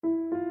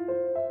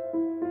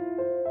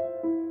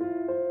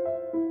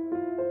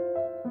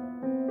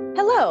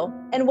Hello,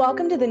 and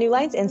welcome to the New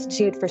Lines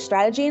Institute for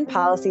Strategy and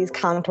Policy's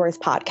Contours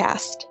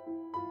podcast.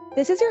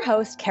 This is your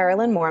host,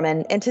 Carolyn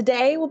Moorman, and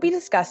today we'll be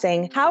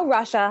discussing how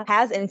Russia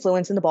has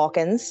influence in the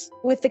Balkans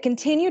with the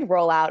continued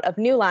rollout of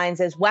New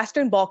Lines'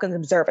 Western Balkans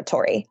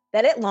Observatory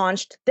that it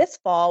launched this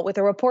fall with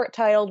a report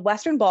titled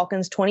Western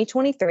Balkans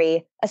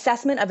 2023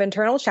 Assessment of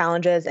Internal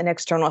Challenges and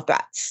External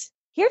Threats.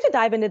 Here to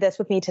dive into this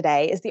with me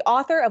today is the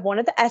author of one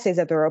of the essays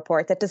of the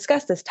report that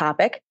discuss this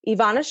topic,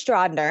 Ivana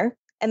Stradner,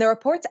 and the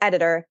report's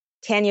editor,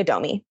 Tanya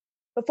Domi.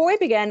 Before we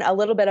begin, a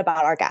little bit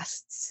about our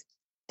guests.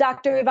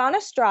 Dr. Ivana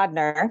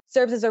Stradner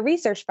serves as a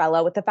research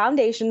fellow with the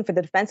Foundation for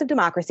the Defense of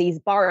Democracy's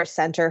Barish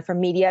Center for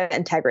Media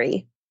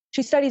Integrity.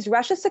 She studies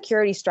Russia's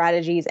security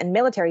strategies and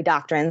military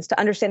doctrines to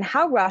understand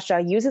how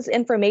Russia uses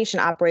information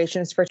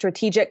operations for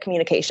strategic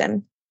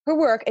communication. Her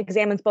work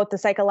examines both the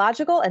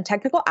psychological and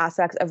technical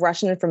aspects of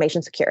Russian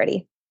information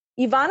security.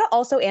 Ivana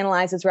also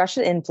analyzes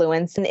Russian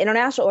influence in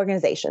international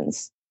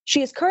organizations.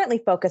 She is currently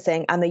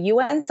focusing on the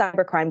UN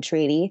Cybercrime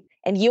Treaty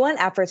and UN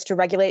efforts to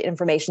regulate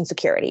information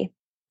security.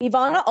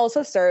 Ivana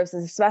also serves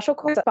as a special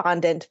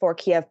correspondent for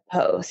Kiev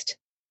Post.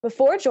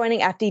 Before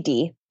joining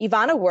FDD,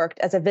 Ivana worked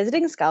as a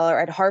visiting scholar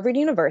at Harvard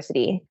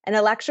University and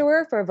a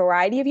lecturer for a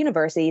variety of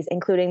universities,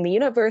 including the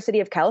University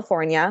of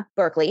California,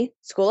 Berkeley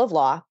School of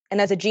Law, and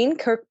as a Jeane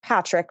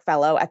Kirkpatrick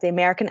Fellow at the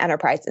American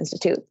Enterprise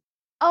Institute.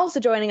 Also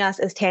joining us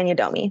is Tanya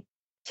Domi.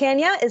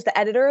 Tanya is the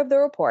editor of the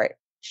report.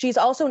 She's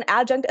also an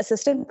adjunct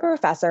assistant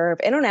professor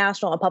of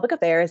international and public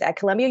affairs at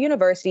Columbia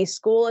University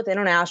School of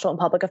International and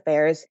Public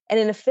Affairs and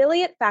an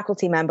affiliate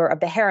faculty member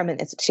of the Harriman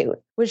Institute,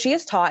 which she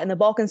has taught in the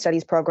Balkan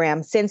Studies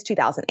program since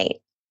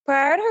 2008.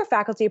 Prior to her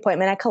faculty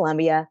appointment at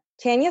Columbia,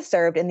 Tanya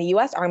served in the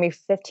U.S. Army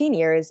for 15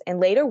 years and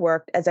later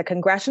worked as a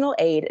congressional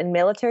aide and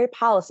military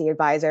policy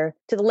advisor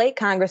to the late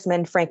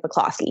Congressman Frank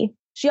McCloskey.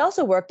 She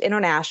also worked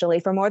internationally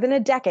for more than a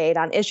decade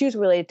on issues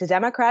related to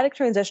democratic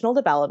transitional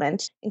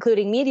development,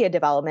 including media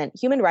development,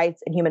 human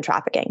rights, and human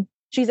trafficking.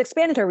 She's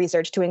expanded her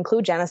research to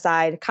include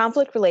genocide,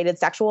 conflict-related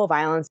sexual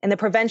violence, and the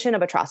prevention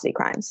of atrocity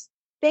crimes.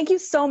 Thank you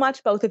so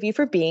much, both of you,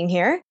 for being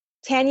here.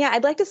 Tanya,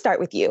 I'd like to start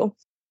with you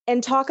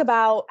and talk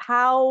about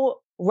how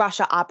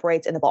Russia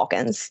operates in the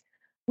Balkans.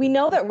 We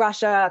know that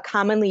Russia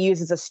commonly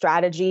uses a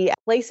strategy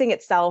placing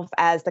itself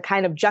as the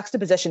kind of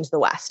juxtaposition to the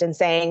West and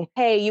saying,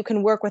 hey, you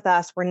can work with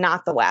us, we're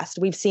not the West.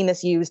 We've seen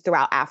this used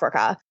throughout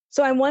Africa.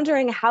 So I'm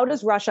wondering, how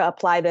does Russia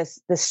apply this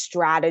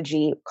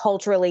strategy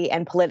culturally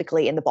and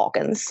politically in the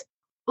Balkans?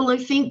 Well, I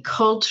think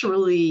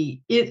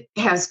culturally it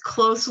has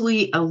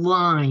closely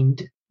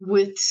aligned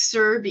with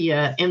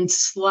Serbia and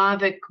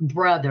Slavic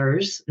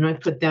brothers, and I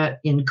put that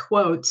in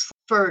quotes,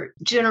 for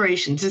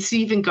generations. This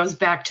even goes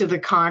back to the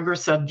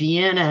Congress of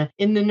Vienna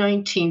in the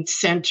 19th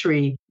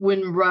century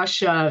when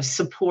Russia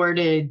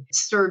supported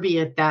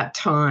Serbia at that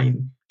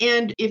time.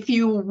 And if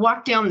you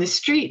walk down the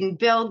street in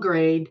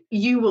Belgrade,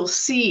 you will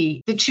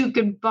see that you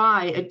could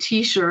buy a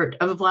T-shirt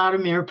of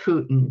Vladimir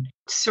Putin.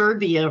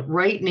 Serbia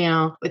right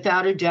now,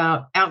 without a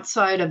doubt,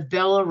 outside of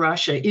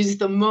Belarus, is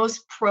the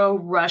most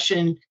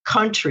pro-Russian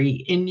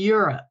country in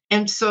Europe.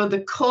 And so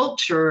the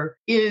culture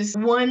is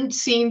one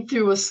seen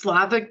through a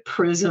Slavic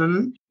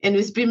prism and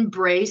has been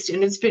embraced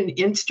and it's been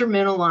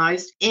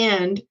instrumentalized.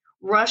 And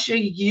Russia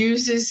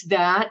uses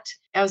that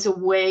as a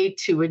way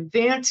to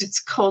advance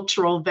its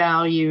cultural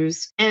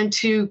values and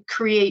to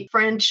create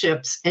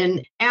friendships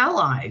and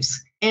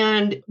allies.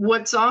 And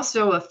what's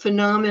also a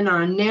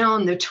phenomenon now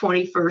in the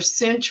 21st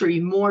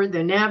century more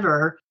than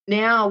ever,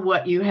 now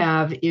what you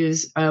have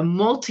is a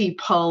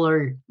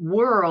multipolar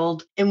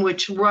world in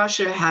which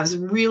Russia has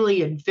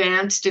really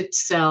advanced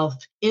itself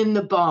in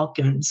the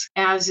Balkans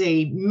as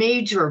a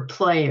major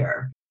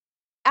player.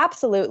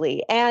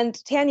 Absolutely.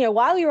 And Tanya,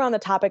 while you're on the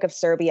topic of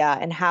Serbia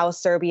and how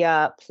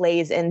Serbia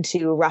plays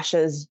into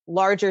Russia's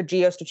larger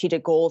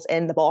geostrategic goals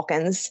in the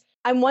Balkans,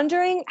 I'm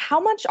wondering, how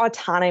much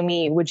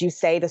autonomy would you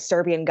say the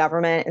Serbian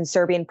government and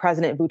Serbian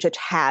President Vučić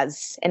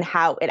has in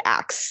how it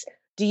acts?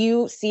 Do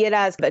you see it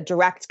as a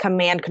direct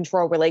command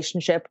control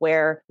relationship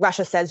where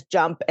Russia says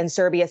jump and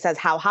Serbia says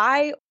how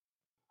high?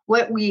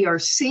 What we are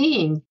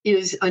seeing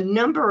is a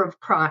number of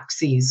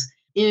proxies.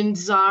 In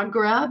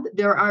Zagreb,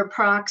 there are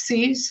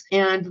proxies,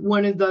 and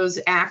one of those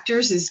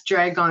actors is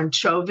Dragan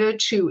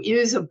Čović, who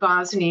is a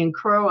Bosnian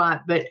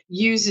Croat, but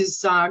uses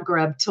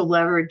Zagreb to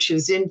leverage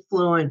his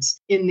influence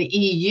in the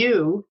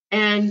EU.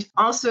 And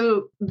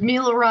also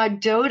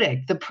Milorad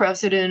Dodik, the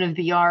president of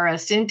the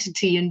RS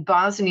entity in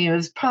Bosnia,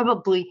 is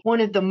probably one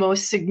of the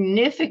most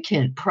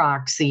significant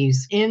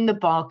proxies in the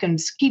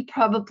Balkans. He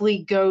probably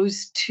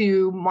goes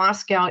to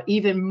Moscow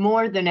even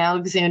more than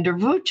Alexander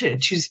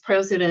Vučić, who's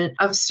president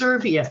of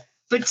Serbia.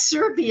 But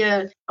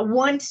Serbia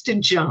wants to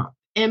jump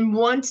and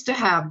wants to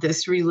have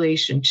this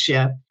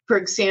relationship. For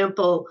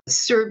example,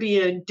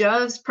 Serbia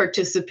does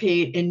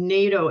participate in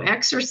NATO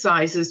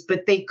exercises,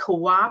 but they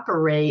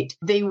cooperate.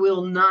 They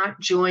will not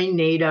join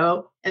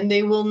NATO and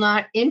they will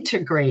not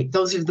integrate.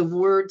 Those are the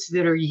words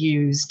that are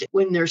used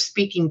when they're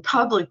speaking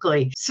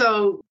publicly.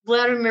 So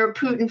Vladimir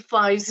Putin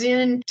flies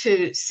in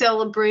to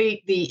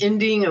celebrate the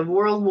ending of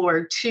World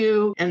War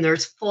II, and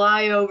there's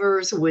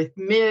flyovers with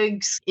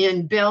MiGs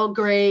in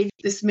Belgrade.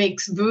 This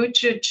makes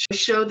Vucic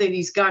show that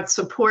he's got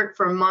support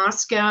from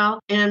Moscow,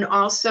 and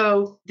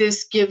also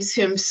this gives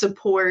him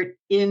support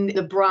in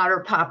the broader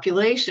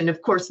population.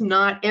 Of course,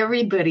 not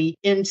everybody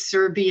in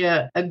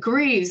Serbia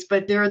agrees,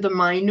 but they're the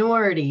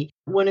minority.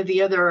 One of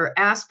the other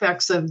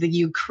aspects of the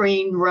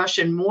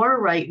Ukraine-Russian war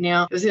right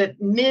now is that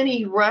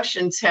many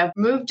Russians have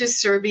moved to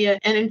Serbia,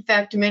 and in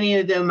fact, many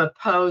of them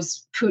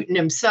oppose Putin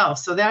himself.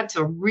 So that's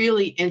a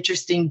really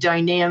interesting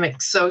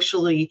dynamic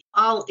socially.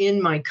 I'll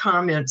end my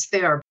comments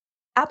there.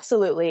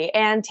 Absolutely.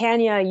 And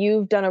Tanya,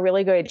 you've done a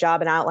really great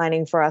job in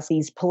outlining for us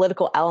these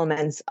political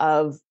elements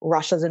of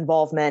Russia's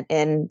involvement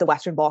in the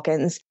Western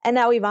Balkans. And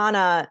now,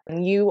 Ivana,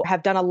 you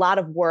have done a lot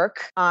of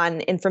work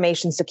on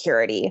information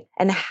security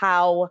and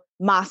how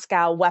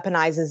Moscow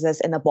weaponizes this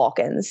in the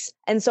Balkans.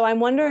 And so I'm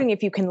wondering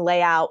if you can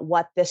lay out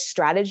what this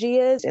strategy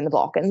is in the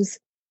Balkans.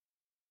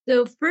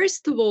 So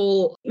first of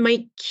all,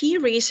 my key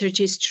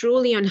research is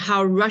truly on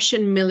how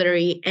Russian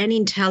military and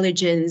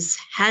intelligence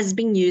has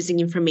been using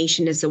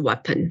information as a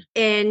weapon.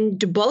 And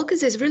the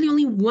Balkans is really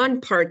only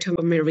one part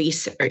of my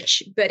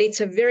research, but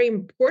it's a very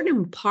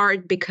important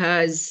part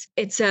because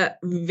it's a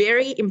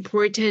very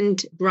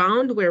important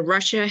ground where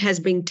Russia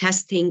has been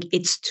testing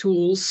its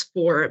tools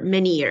for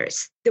many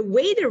years. The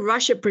way that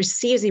Russia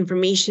perceives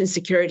information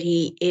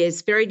security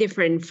is very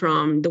different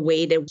from the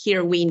way that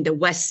here we in the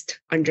West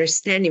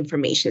understand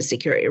information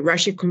security.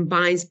 Russia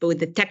combines both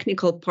the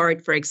technical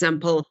part, for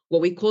example,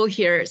 what we call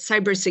here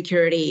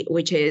cybersecurity,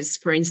 which is,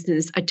 for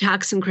instance,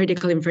 attacks on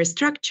critical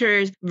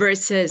infrastructure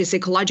versus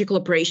psychological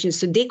operations.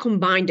 So they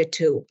combine the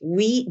two.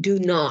 We do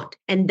not.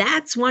 And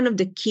that's one of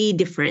the key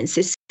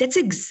differences. That's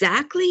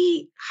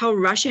exactly how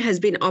Russia has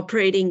been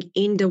operating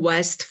in the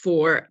West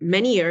for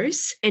many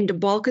years. And the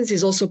Balkans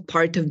is also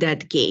part of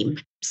that game.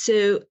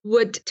 So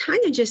what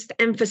Tanya just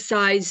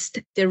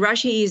emphasized, that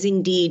Russia is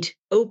indeed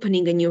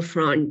opening a new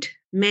front.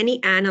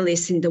 Many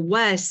analysts in the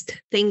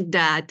West think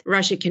that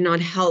Russia cannot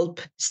help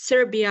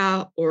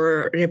Serbia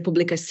or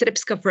Republika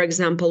Srpska, for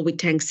example, with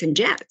tanks and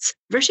jets.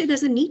 Russia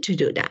doesn't need to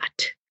do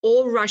that.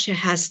 All Russia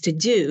has to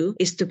do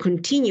is to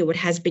continue what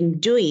has been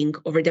doing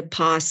over the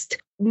past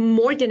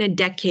more than a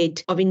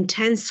decade of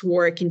intense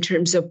work in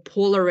terms of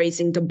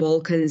polarizing the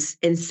Balkans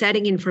and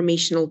setting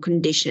informational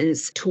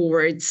conditions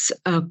towards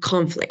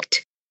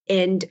conflict.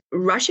 And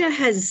Russia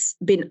has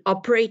been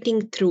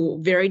operating through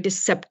very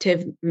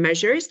deceptive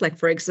measures, like,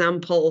 for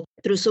example,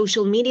 through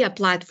social media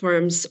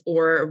platforms,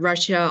 or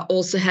Russia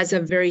also has a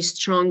very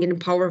strong and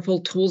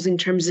powerful tools in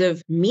terms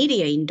of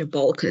media in the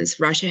Balkans.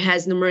 Russia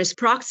has numerous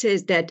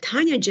proxies that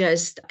Tanya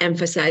just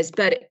emphasized.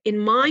 But in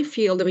my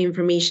field of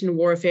information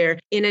warfare,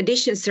 in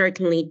addition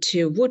certainly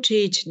to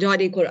Vucic,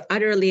 Dodik, or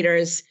other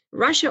leaders,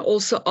 Russia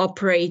also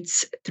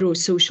operates through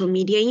social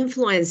media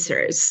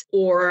influencers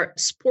or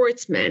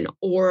sportsmen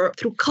or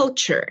through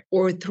culture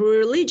or through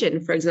religion.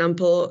 For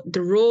example,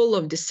 the role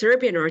of the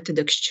Serbian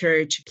Orthodox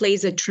Church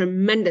plays a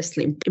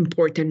tremendously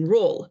important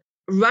role.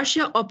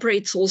 Russia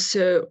operates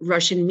also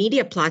Russian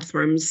media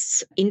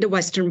platforms in the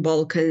Western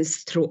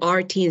Balkans through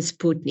RT and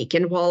Sputnik.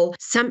 And while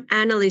some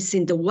analysts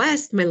in the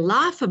West may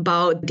laugh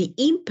about the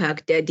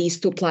impact that these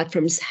two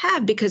platforms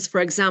have, because,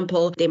 for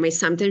example, they may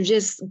sometimes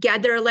just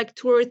gather like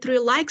 2 or 3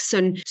 likes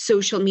on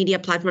social media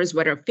platforms,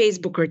 whether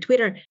Facebook or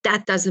Twitter,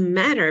 that doesn't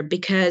matter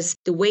because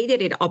the way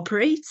that it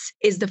operates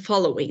is the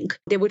following.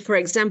 They would, for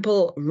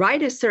example,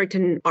 write a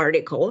certain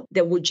article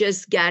that would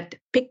just get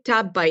picked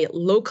up by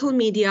local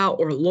media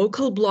or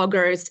local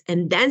bloggers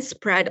and then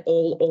spread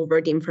all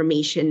over the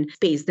information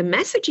space. The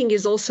messaging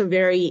is also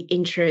very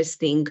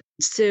interesting.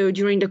 So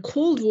during the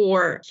Cold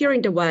War here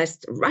in the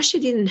West, Russia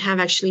didn't have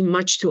actually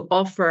much to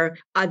offer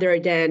other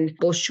than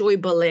Bolshoi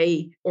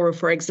ballet or,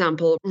 for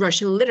example,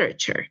 Russian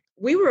literature.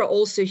 We were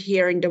also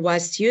here in the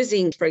West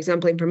using, for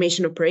example,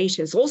 information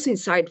operations also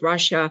inside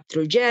Russia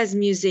through jazz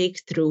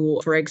music, through,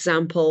 for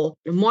example,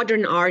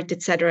 modern art,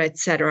 et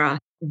cetera,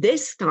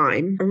 This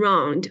time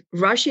around,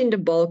 Russia in the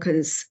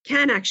Balkans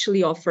can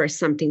actually offer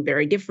something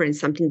very different,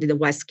 something that the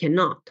West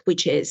cannot,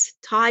 which is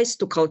ties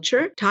to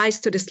culture, ties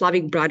to the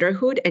Slavic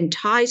Brotherhood, and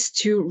ties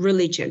to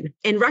religion.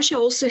 And Russia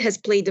also has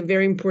played a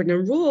very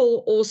important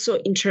role also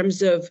in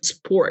terms of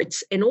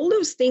sports. And all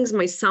those things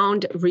might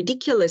sound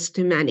ridiculous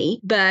to many,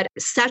 but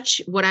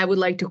such what I would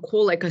like to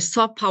call like a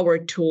soft power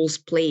tools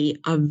play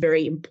a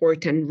very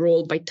important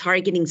role by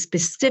targeting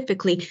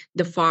specifically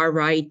the far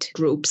right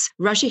groups.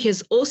 Russia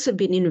has also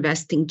been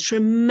investing investing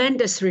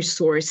tremendous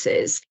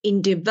resources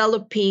in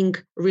developing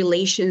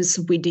relations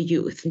with the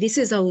youth. This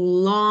is a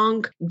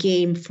long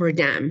game for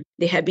them.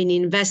 They have been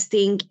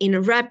investing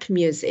in rap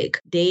music.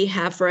 They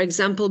have, for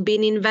example,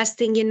 been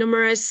investing in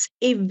numerous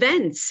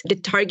events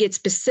that target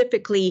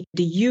specifically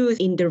the youth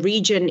in the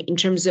region in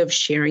terms of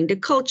sharing the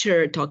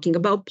culture, talking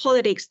about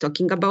politics,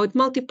 talking about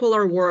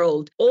multipolar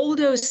world, all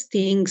those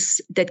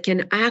things that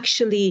can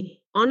actually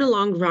on a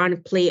long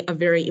run, play a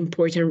very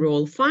important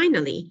role.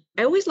 Finally,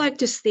 I always like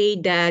to say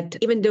that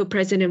even though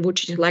President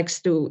Vučić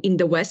likes to, in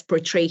the West,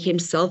 portray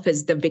himself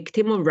as the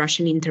victim of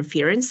Russian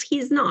interference,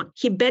 he's not.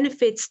 He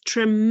benefits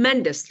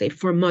tremendously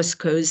for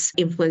Moscow's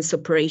influence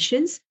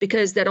operations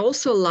because that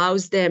also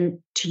allows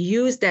them to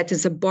use that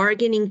as a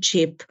bargaining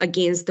chip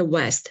against the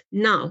West.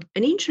 Now,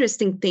 an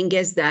interesting thing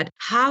is that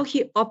how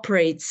he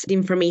operates the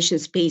information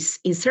space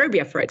in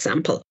Serbia, for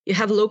example. You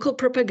have local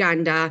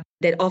propaganda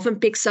that often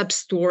picks up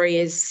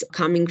stories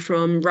coming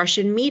from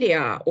Russian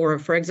media. Or,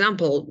 for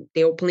example,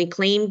 they openly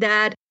claim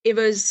that it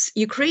was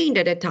Ukraine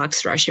that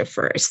attacks Russia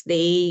first.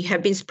 They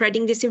have been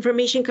spreading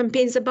disinformation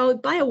campaigns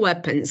about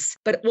bioweapons.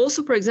 But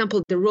also, for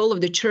example, the role of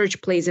the church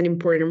plays an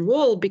important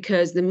role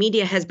because the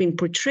media has been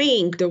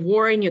portraying the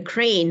war in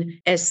Ukraine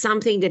as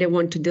something that they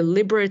want to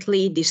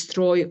deliberately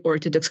destroy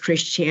Orthodox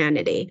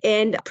Christianity.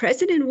 And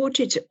President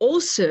Vučić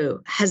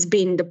also has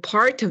been the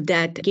part of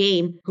that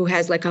game who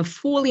has like a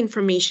full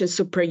information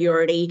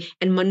superiority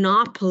and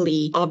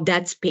monopoly of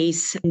that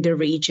space in the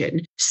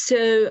region.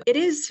 So it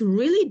is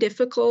really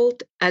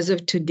difficult as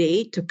of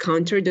today to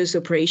counter those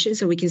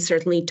operations. And we can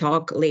certainly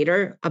talk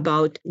later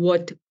about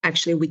what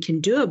actually we can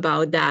do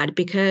about that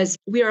because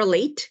we are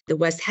late. The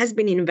West has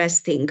been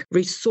investing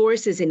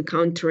resources in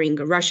countering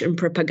Russian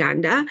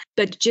propaganda,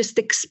 but just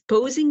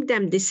exposing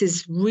them, this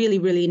is really,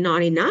 really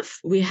not enough.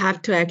 We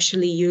have to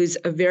actually use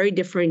a very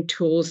different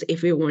tools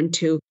if we want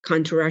to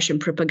counter Russian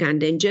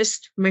propaganda. And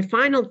just my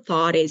final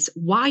thought is,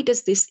 why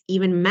does this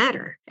even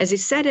matter? As I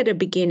said at the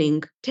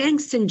beginning,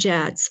 tanks and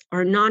jets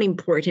are not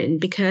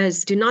important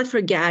because do not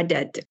forget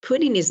that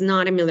Putin is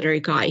not a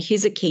military guy.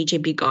 He's a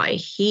KGB guy.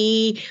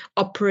 He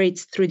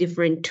operates through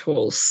different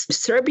tools.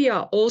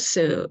 Serbia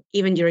also,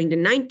 even during the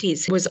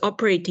 90s, was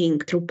operating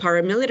through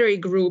paramilitary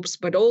groups,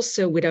 but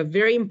also with a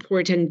very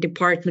important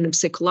department of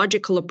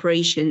psychological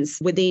operations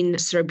within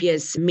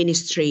Serbia's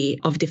Ministry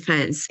of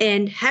Defense.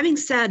 And having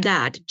said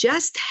that,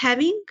 just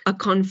having a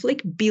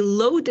conflict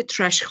below the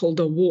threshold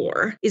of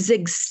war is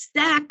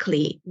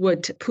exactly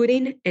what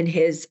Putin and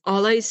his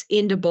allies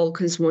in the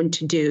Balkans want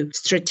to do.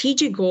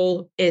 Strategic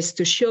goal is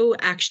to show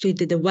actually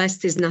that the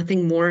West is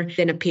nothing more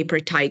than a paper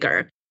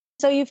tiger.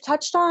 So you've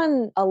touched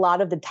on a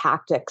lot of the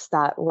tactics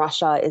that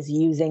Russia is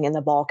using in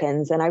the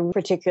Balkans. And I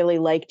particularly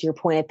liked your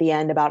point at the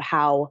end about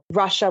how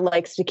Russia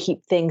likes to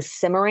keep things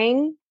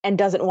simmering and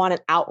doesn't want an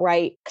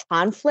outright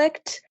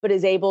conflict, but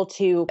is able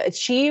to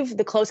achieve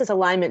the closest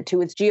alignment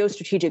to its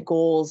geostrategic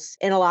goals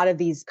in a lot of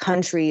these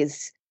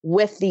countries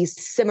with these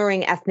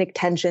simmering ethnic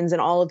tensions and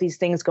all of these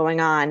things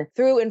going on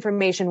through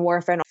information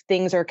warfare, and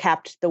things are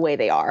kept the way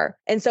they are.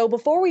 And so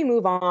before we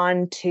move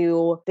on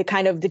to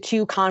the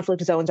two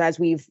conflict zones as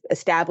we've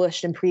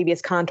established in previous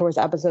Contours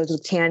episodes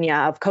with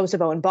Tanya of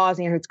Kosovo and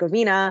Bosnia and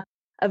Herzegovina,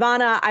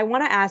 Ivana, I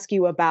want to ask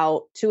you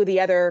about two of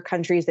the other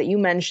countries that you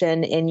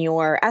mentioned in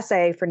your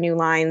essay for New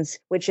Lines,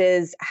 which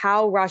is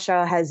how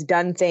Russia has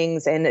done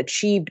things and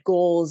achieved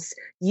goals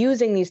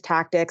using these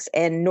tactics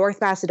in North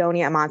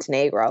Macedonia and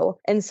Montenegro.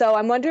 And so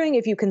I'm wondering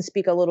if you can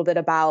speak a little bit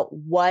about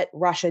what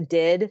Russia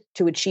did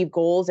to achieve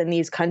goals in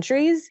these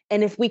countries,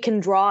 and if we can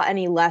draw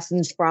any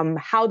lessons from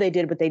how they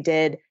did what they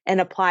did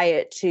and apply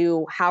it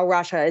to how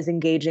Russia is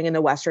engaging in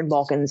the Western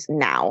Balkans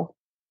now.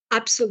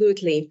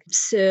 Absolutely.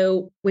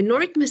 So when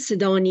North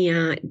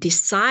Macedonia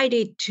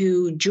decided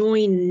to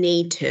join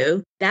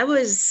NATO, that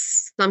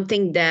was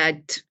something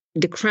that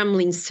the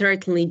Kremlin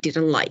certainly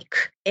didn't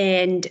like.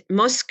 And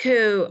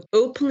Moscow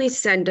openly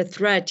sent a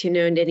threat,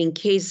 that in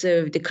case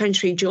of the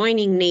country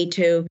joining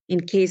NATO,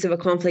 in case of a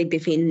conflict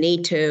between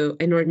NATO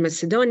and North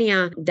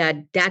Macedonia,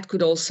 that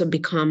could also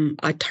become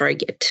a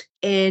target.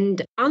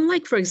 And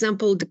unlike, for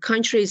example, the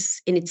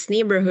countries in its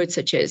neighborhood,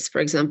 such as,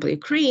 for example,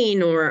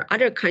 Ukraine or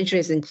other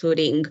countries,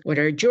 including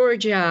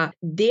Georgia,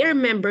 their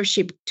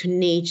membership to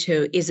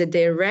NATO is a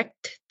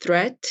direct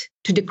threat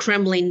to the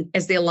Kremlin,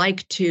 as they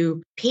like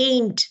to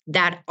paint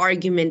that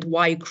argument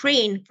why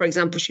Ukraine, for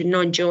example, should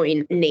not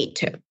join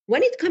NATO.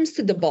 When it comes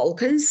to the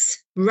Balkans,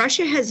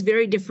 Russia has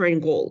very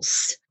different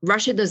goals.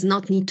 Russia does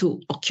not need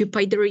to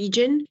occupy the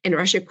region, and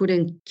Russia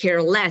couldn't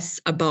care less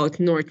about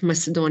North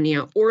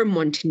Macedonia or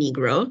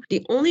Montenegro.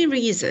 The only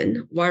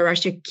reason why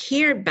Russia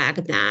cared back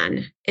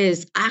then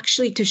is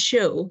actually to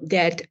show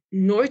that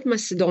North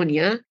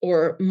Macedonia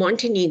or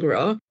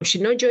Montenegro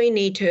should not join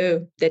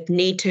NATO, that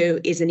NATO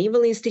is an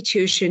evil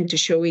institution, to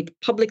show it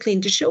publicly,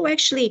 and to show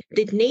actually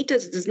that NATO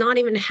does not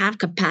even have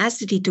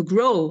capacity to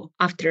grow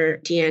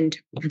after the end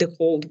of the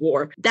Cold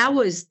War. That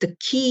was the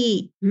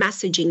key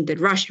messaging that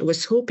Russia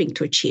was hoping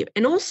to achieve. achieve.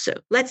 And also,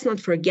 let's not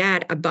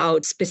forget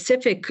about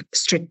specific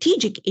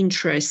strategic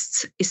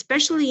interests,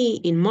 especially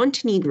in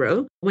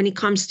Montenegro, when it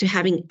comes to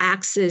having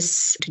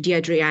access to the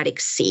Adriatic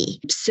Sea.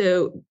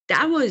 So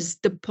that was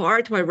the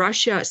part where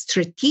Russia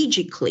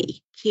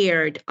strategically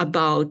cared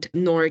about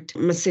North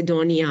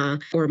Macedonia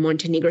or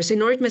Montenegro. So in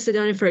North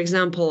Macedonia, for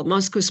example,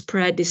 Moscow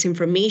spread this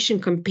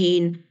information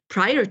campaign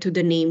prior to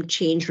the name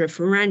change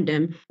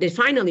referendum that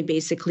finally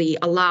basically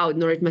allowed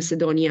North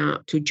Macedonia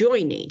to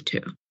join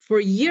NATO. For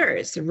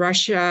years,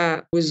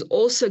 Russia was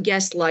also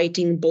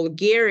gaslighting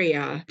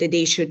Bulgaria that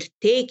they should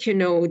take,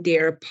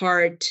 their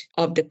part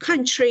of the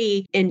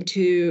country and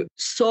to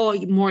sow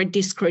more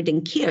discord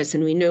and chaos.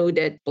 And we know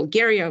that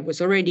Bulgaria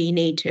was already in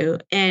NATO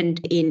and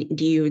in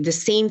the EU. The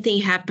same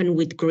thing happened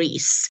with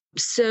Greece.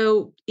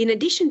 So in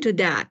addition to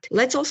that,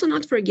 let's also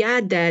not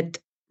forget that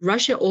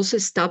Russia also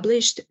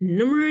established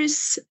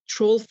numerous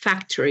troll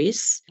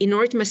factories in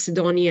North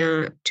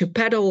Macedonia to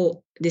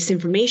peddle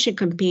disinformation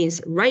campaigns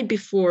right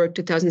before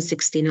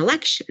 2016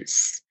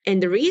 elections.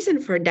 And the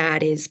reason for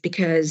that is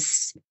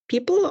because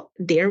people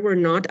there were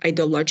not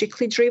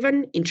ideologically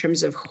driven in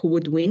terms of who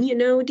would win,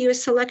 the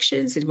US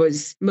elections. It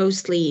was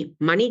mostly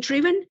money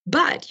driven.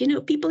 But,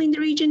 people in the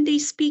region, they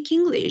speak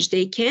English.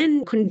 They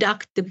can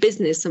conduct the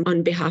business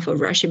on behalf of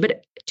Russia.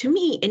 But to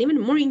me, an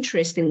even more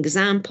interesting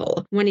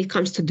example when it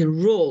comes to the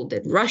role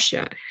that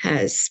Russia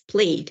has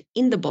played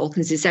in the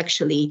Balkans is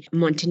actually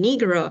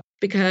Montenegro,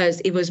 because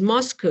it was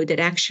Moscow that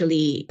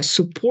actually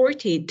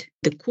supported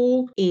the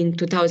coup in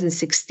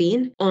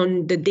 2016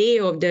 on the day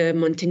of the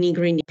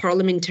Montenegrin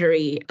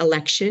parliamentary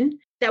election.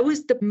 That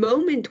was the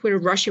moment where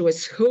Russia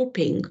was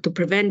hoping to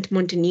prevent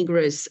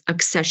Montenegro's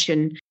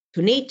accession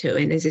to NATO.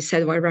 And as I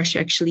said, why Russia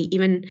actually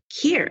even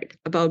cared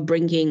about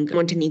bringing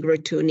Montenegro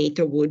to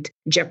NATO would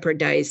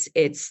jeopardize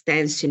its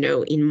stance,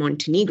 in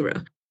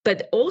Montenegro.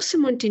 But also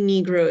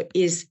Montenegro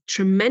is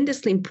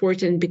tremendously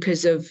important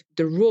because of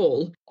the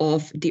role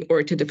of the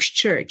Orthodox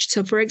Church.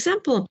 So, for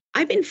example,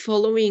 I've been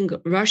following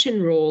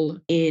Russian role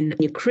in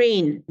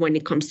Ukraine when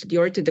it comes to the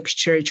Orthodox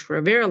Church for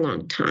a very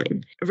long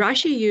time.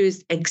 Russia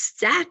used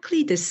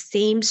exactly the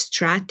same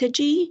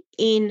strategy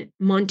in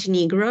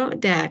Montenegro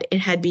that it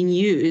had been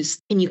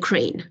used in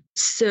Ukraine.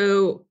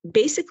 So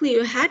basically,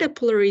 you had a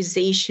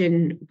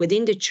polarization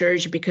within the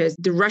church because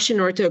the Russian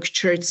Orthodox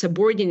Church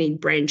subordinate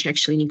branch,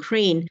 actually in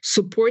Ukraine,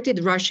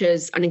 supported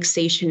Russia's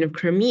annexation of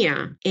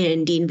Crimea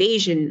and the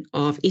invasion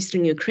of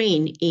eastern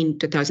Ukraine in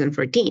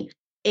 2014.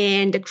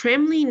 And the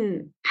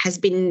Kremlin has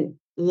been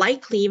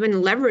likely even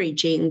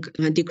leveraging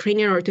the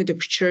Ukrainian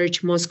Orthodox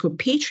Church Moscow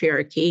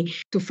Patriarchy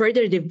to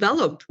further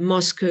develop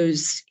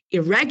Moscow's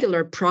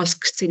irregular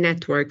proxy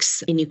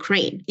networks in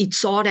Ukraine. It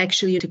sought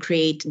actually to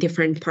create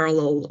different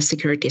parallel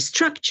security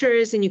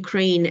structures in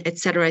Ukraine, et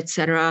cetera, et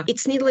cetera.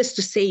 It's needless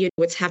to say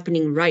what's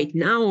happening right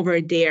now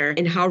over there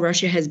and how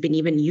Russia has been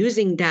even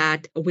using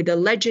that with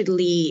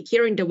allegedly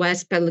here in the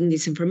West peddling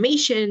this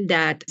information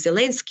that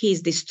Zelensky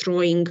is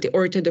destroying the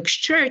Orthodox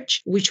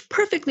Church, which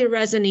perfectly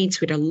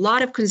resonates with a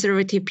lot of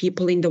conservative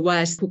people in the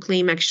West who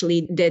claim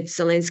actually that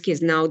Zelensky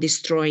is now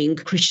destroying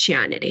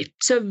Christianity.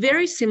 So a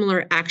very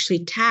similar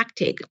actually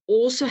tactic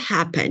also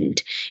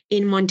happened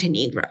in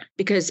Montenegro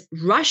because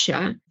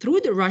Russia, through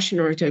the Russian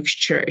Orthodox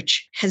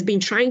Church, has been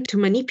trying to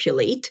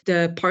manipulate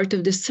the part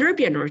of the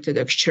Serbian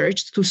Orthodox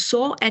Church to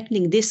sow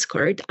ethnic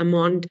discord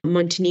among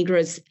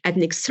Montenegro's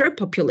ethnic Serb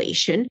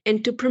population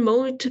and to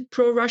promote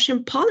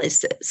pro-Russian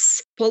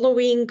policies.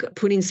 Following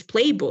Putin's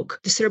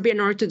playbook, the Serbian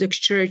Orthodox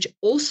Church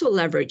also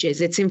leverages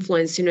its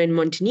influence, in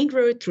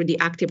Montenegro through the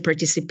active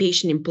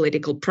participation in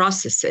political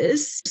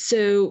processes.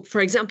 So,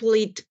 for example,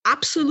 it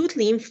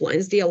absolutely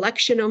influenced the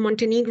election of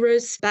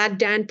Montenegro's back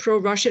then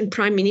pro-Russian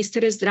Prime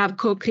Minister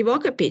Zdravko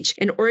Krivokapic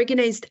and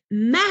organized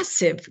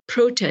massive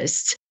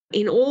protests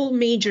in all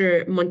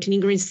major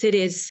Montenegrin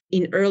cities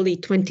in early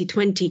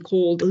 2020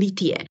 called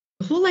Litije.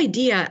 The whole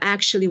idea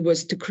actually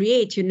was to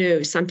create,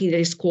 something that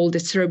is called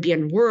the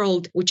Serbian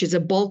world, which is a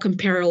Balkan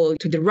parallel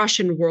to the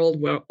Russian world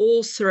where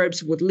all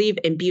Serbs would live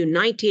and be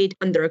united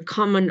under a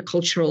common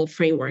cultural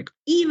framework.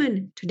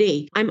 Even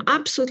today, I'm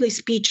absolutely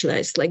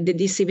speechless, like that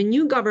this even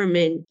new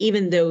government,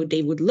 even though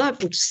they would love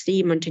to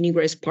see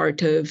Montenegro as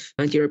part of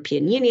the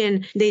European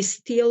Union, they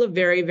still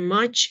very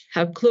much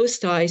have close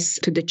ties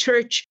to the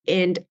church.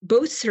 And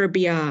both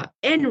Serbia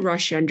and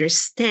Russia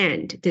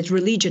understand that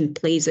religion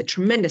plays a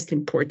tremendously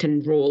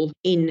important role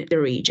in the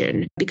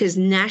region because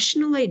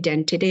national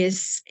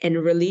identities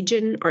and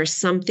religion are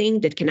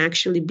something that can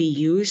actually be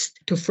used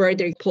to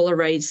further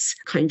polarize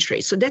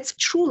countries. So that's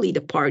truly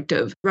the part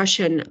of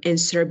Russian and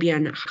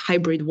Serbian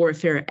hybrid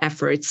warfare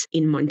efforts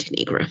in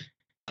Montenegro.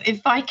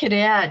 If I could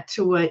add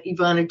to what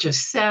Ivana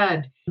just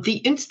said,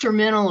 the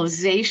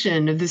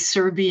instrumentalization of the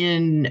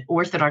Serbian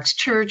Orthodox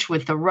Church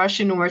with the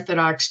Russian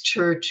Orthodox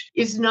Church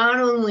is not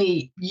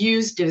only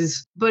used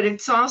as, but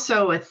it's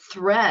also a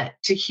threat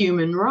to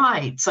human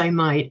rights, I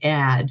might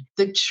add.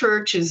 The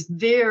church is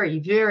very,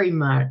 very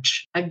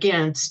much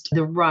against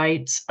the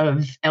rights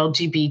of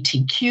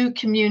LGBTQ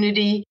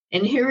community.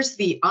 And here's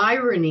the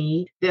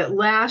irony that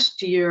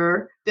last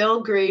year,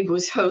 Belgrade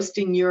was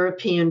hosting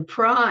European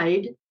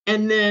Pride.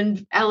 And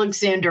then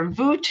Alexander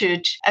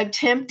Vucic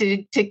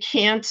attempted to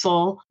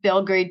cancel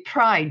Belgrade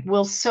Pride.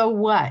 Well, so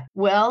what?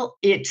 Well,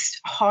 it's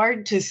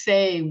hard to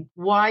say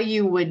why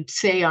you would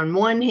say on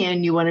one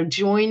hand you want to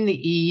join the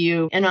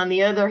EU, and on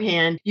the other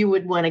hand, you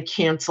would want to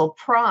cancel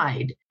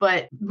Pride.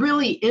 But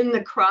really in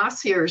the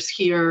crosshairs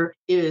here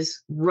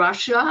is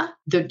Russia,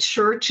 the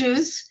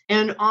churches,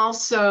 and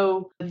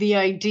also the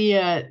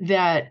idea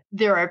that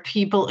there are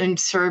people in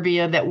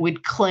Serbia that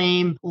would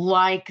claim,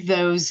 like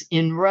those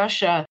in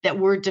Russia, that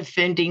we're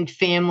defending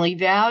family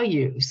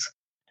values.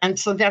 And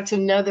so that's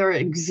another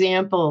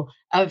example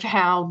of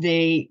how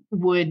they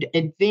would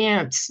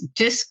advance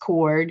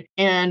discord.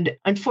 And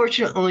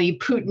unfortunately,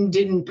 Putin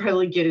didn't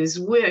really get his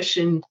wish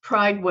and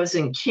Pride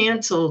wasn't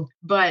canceled.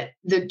 But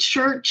the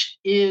church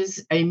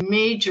is a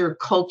major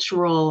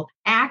cultural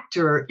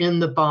actor in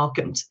the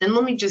Balkans. And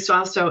let me just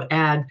also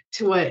add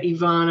to what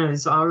Ivana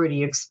has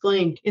already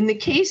explained. In the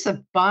case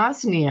of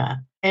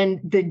Bosnia,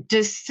 and the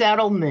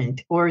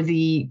dissettlement or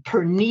the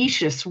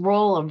pernicious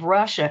role of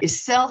Russia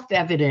is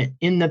self-evident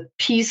in the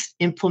Peace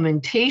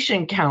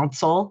Implementation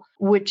Council,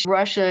 which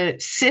Russia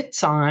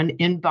sits on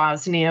in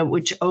Bosnia,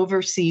 which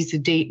oversees the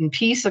Dayton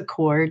Peace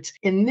Accords.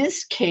 In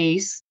this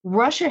case,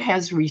 Russia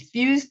has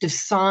refused to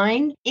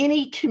sign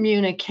any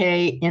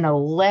communique in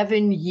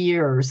 11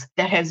 years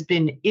that has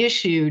been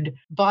issued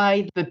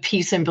by the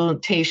Peace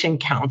Implementation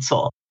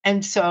Council.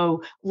 And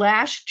so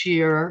last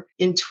year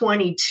in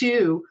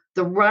 22,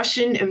 the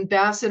Russian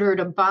ambassador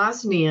to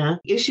Bosnia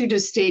issued a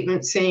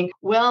statement saying,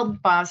 well,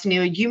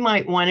 Bosnia, you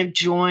might want to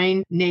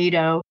join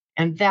NATO,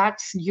 and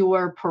that's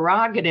your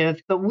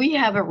prerogative, but we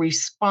have a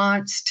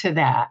response to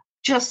that.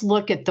 Just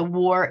look at the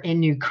war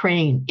in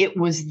Ukraine. It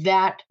was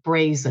that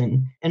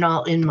brazen, and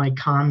I'll end my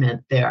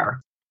comment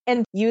there.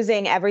 And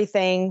using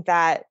everything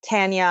that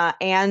Tanya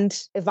and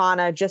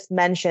Ivana just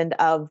mentioned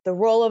of the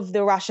role of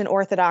the Russian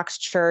Orthodox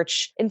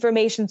Church,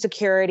 information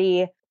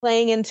security,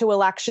 playing into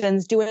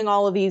elections, doing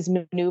all of these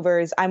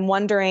maneuvers, I'm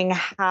wondering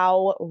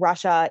how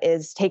Russia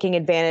is taking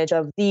advantage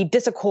of the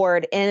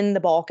discord in the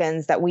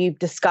Balkans that we've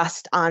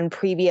discussed on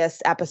previous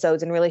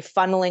episodes and really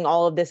funneling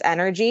all of this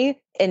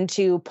energy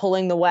into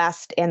pulling the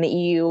West and the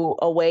EU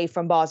away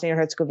from Bosnia and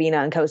Herzegovina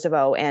and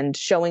Kosovo and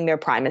showing their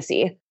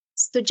primacy.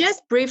 So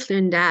just briefly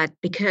on that,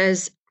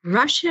 because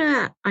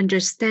Russia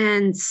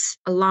understands,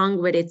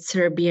 along with its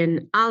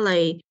Serbian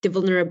ally, the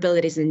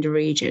vulnerabilities in the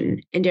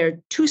region. And there are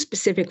two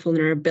specific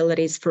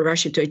vulnerabilities for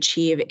Russia to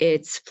achieve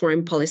its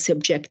foreign policy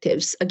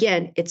objectives.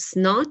 Again, it's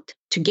not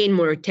to gain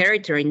more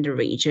territory in the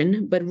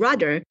region, but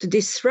rather to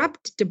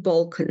disrupt the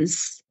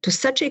Balkans to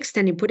such an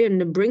extent and put it on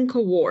the brink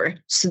of war.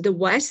 So the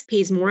West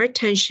pays more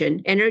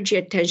attention, energy,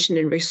 attention,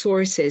 and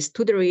resources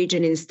to the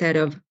region instead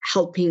of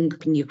helping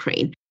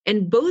Ukraine.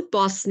 And both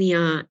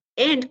Bosnia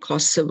and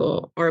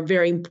Kosovo are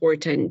very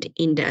important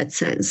in that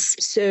sense.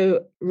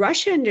 So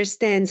Russia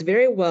understands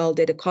very well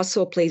that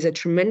Kosovo plays a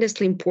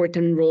tremendously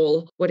important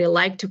role, what I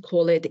like to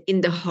call it, in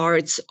the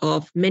hearts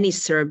of many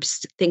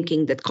Serbs,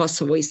 thinking that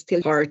Kosovo is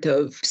still part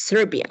of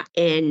Serbia.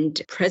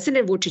 And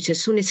President Vucic,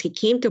 as soon as he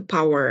came to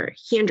power,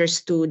 he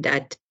understood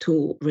that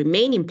to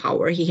remain in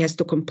power, he has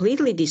to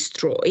completely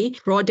destroy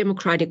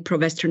pro-democratic,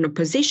 pro-Western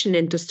opposition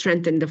and to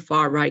strengthen the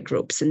far-right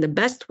groups. And the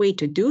best way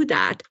to do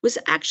that was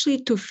actually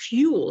to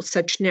fuel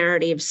such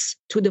narratives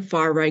to the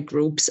far-right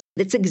groups.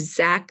 That's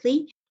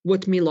exactly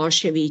what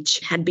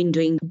Milosevic had been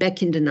doing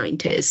back in the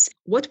 90s.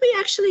 What we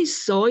actually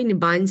saw in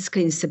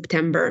Banjska in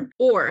September,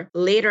 or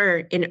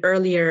later and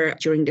earlier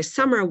during the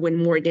summer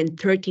when more than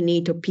 30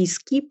 NATO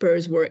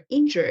peacekeepers were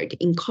injured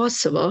in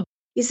Kosovo,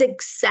 is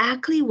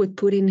exactly what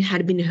Putin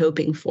had been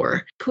hoping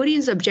for.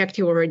 Putin's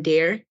objective over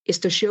there is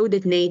to show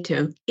that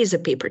NATO is a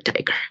paper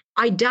tiger.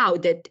 I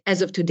doubt that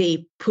as of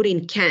today,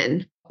 Putin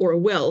can or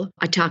will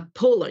attack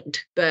Poland.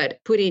 But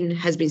Putin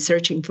has been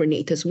searching for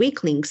NATO's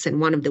weak links,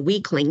 and one of the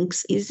weak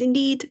links is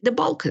indeed the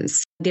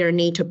Balkans. There are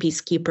NATO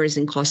peacekeepers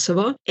in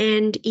Kosovo.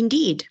 And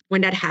indeed,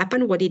 when that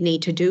happened, what did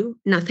NATO do?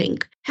 Nothing.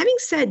 Having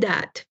said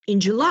that, in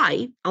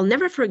July, I'll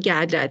never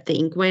forget that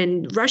thing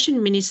when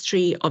Russian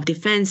Ministry of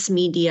Defense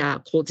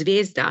media called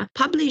Zvezda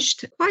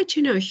published quite,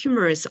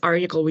 humorous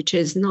article, which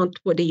is not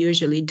what they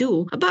usually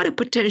do, about a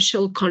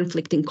potential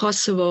conflict in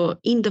Kosovo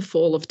in the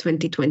fall of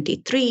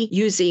 2023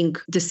 using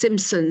the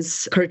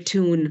Simpsons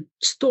cartoon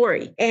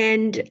story.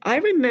 And I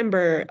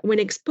remember when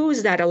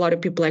exposed that, a lot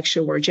of people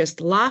actually were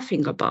just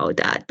laughing about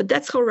that. But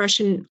that's how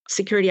Russian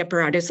security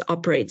apparatus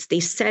operates. They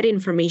set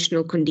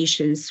informational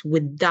conditions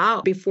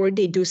before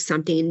they do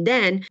something. And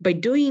then by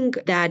doing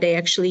that, they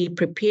actually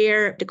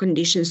prepare the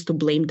conditions to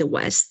blame the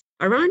West.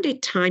 Around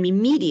that time,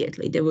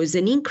 immediately, there was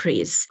an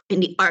increase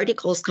in the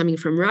articles coming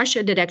from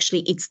Russia that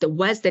actually it's the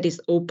West that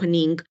is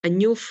opening a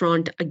new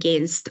front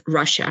against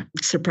Russia.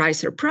 Surprise,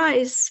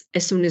 surprise.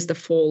 As soon as the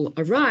fall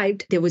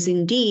arrived, there was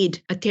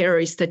indeed a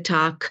terrorist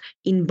attack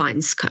in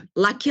Banjska.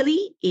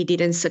 Luckily, it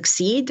didn't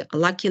succeed.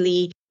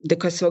 Luckily, the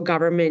Kosovo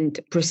government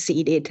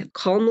proceeded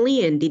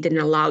calmly and didn't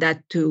allow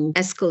that to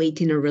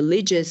escalate in a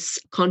religious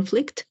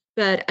conflict.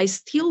 But I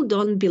still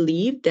don't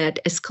believe that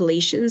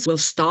escalations will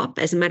stop.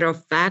 As a matter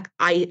of fact,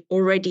 I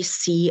already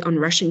see on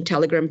Russian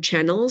Telegram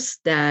channels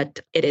that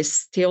it is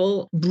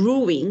still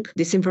brewing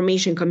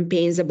disinformation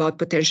campaigns about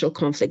potential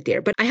conflict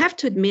there. But I have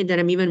to admit that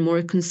I'm even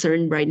more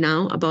concerned right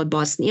now about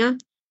Bosnia,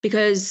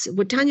 because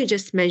what Tanya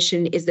just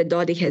mentioned is that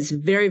Dodik has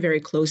very, very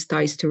close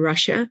ties to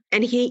Russia.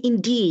 And he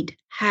indeed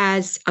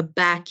has a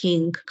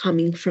backing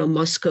coming from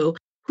Moscow.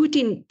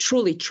 Putin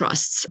truly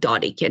trusts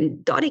Dodik,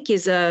 and Dodik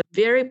is a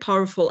very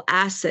powerful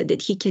asset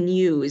that he can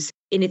use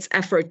in its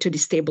effort to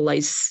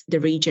destabilize the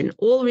region.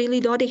 All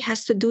really Dodik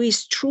has to do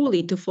is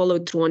truly to follow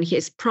through on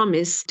his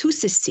promise to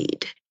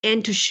secede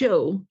and to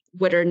show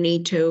whether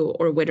NATO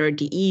or whether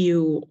the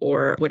EU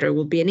or whether it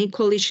will be any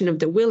coalition of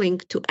the willing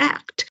to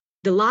act.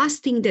 The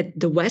last thing that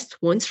the West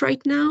wants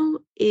right now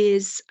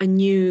is a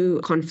new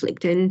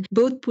conflict. And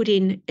both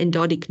Putin and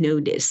Dodik know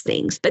these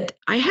things. But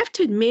I have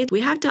to admit,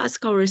 we have to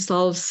ask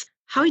ourselves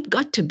how it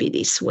got to be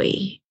this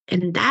way.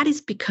 And that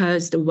is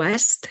because the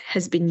West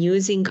has been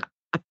using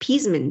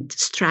appeasement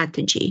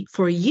strategy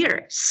for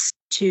years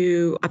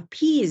to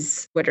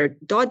appease whether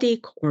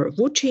Dodik or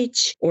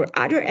Vučić or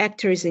other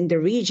actors in the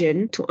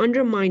region to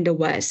undermine the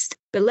West.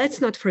 But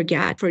let's not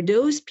forget, for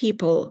those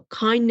people,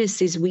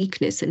 kindness is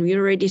weakness. And we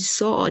already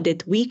saw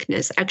that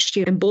weakness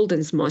actually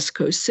emboldens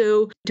Moscow.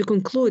 So to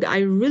conclude, I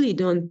really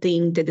don't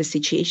think that the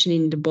situation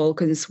in the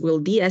Balkans will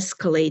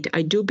de-escalate.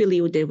 I do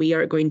believe that we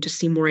are going to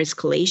see more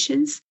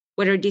escalations.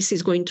 Whether this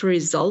is going to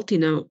result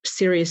in a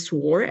serious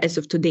war, as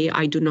of today,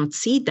 I do not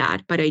see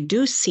that. But I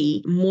do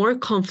see more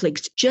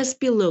conflicts just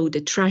below the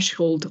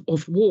threshold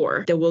of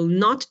war that will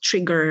not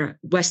trigger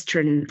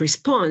Western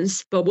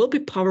response, but will be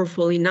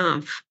powerful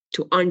enough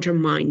to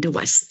undermine the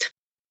West.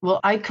 Well,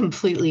 I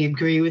completely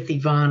agree with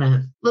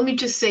Ivana. Let me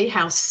just say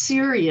how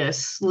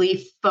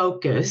seriously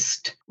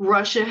focused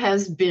Russia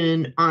has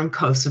been on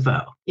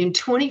Kosovo. In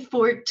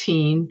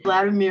 2014,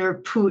 Vladimir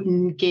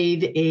Putin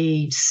gave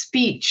a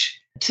speech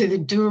to the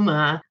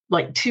Duma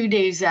like 2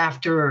 days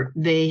after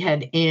they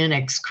had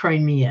annexed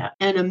Crimea.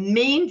 And a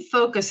main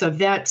focus of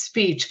that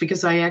speech,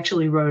 because I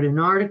actually wrote an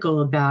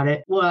article about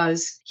it,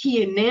 was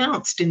he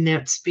announced in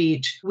that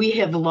speech, we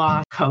have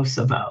lost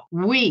Kosovo.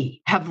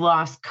 We have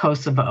lost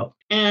Kosovo.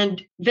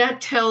 And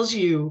that tells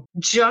you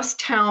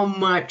just how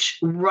much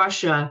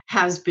Russia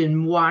has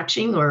been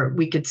watching, or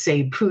we could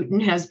say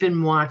Putin has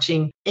been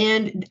watching,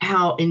 and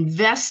how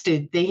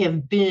invested they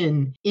have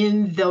been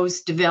in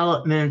those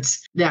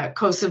developments that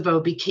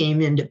Kosovo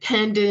became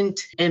independent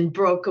and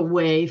broke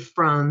away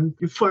from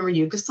former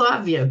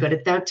Yugoslavia. But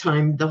at that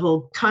time, the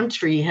whole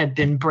country had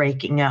been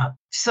breaking up.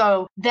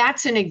 So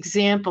that's an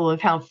example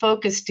of how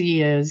focused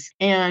he is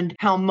and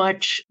how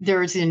much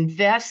there's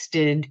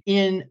invested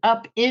in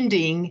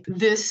upending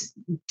this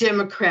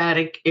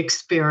democratic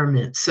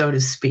experiment, so to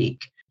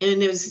speak.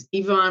 And as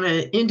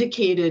Ivana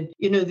indicated,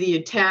 the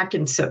attack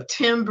in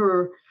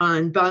September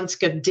on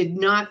Banska did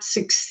not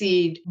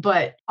succeed,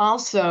 but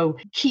also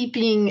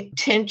keeping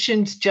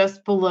tensions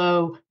just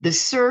below the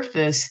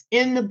surface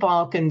in the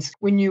Balkans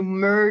when you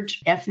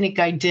merge ethnic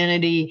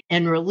identity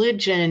and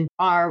religion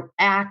are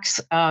acts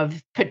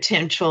of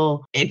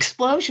potential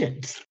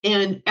explosions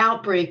and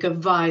outbreak of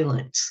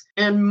violence.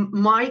 And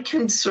my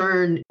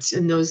concern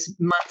in those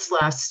months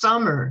last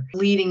summer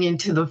leading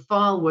into the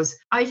fall was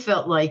I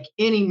felt like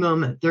any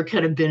moment there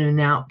could have been an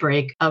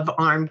outbreak of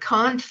armed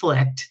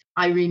conflict.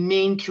 I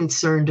remain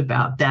concerned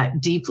about that,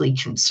 deeply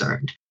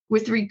concerned.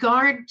 With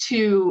regard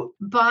to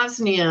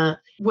Bosnia,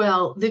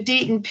 well, the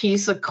Dayton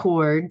Peace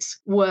Accords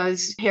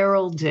was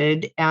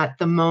heralded at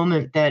the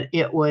moment that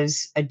it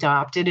was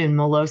adopted, and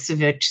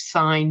Milosevic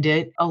signed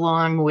it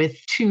along with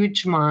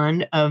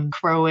Tudjman of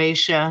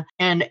Croatia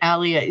and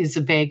Alija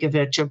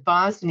Izetbegović of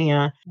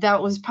Bosnia.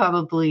 That was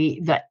probably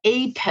the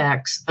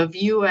apex of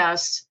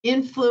U.S.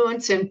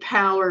 influence and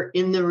power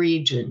in the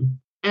region.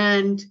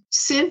 And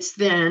since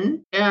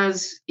then,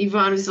 as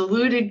Ivana's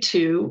alluded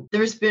to,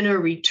 there's been a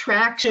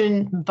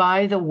retraction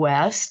by the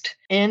West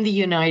and the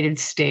United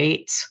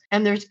States.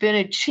 And there's been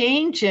a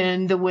change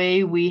in the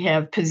way we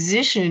have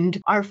positioned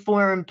our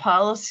foreign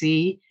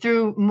policy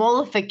through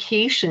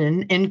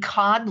mollification and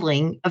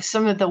coddling of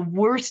some of the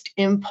worst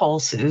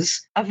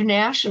impulses of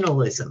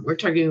nationalism. We're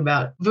talking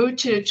about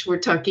Vučić, we're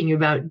talking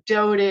about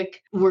Dodik,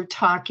 we're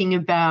talking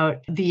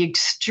about the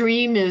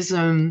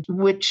extremism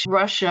which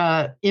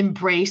Russia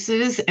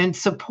embraces and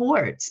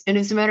supports. And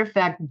as a matter of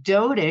fact,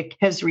 Dodik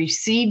has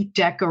received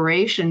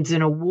decorations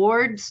and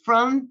awards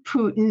from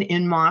Putin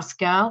in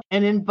Moscow.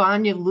 And in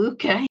Banja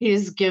Luka, he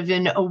has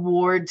given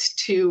awards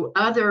to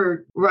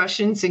other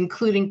Russians,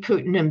 including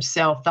Putin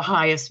himself, the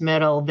highest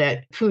medal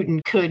that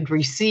Putin could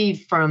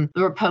receive from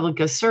the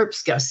Republika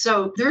Srpska.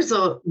 So there's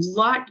a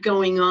lot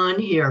going on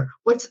here.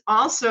 What's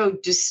also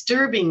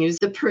disturbing is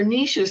the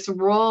pernicious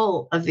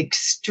role of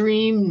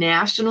extreme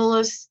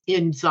nationalists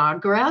in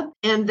Zagreb,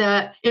 and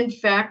that, in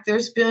fact, they're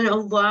there's been a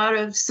lot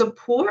of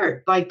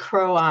support by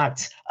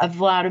Croats of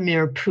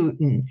Vladimir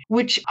Putin,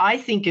 which I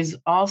think is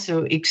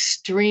also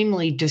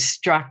extremely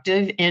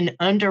destructive and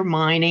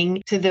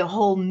undermining to the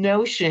whole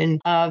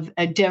notion of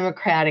a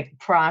democratic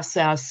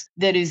process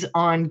that is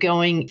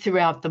ongoing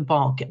throughout the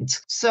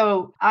Balkans.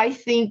 So I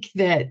think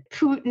that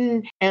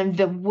Putin and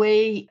the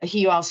way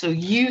he also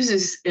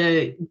uses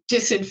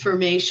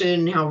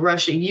disinformation, how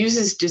Russia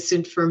uses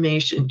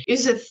disinformation,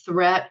 is a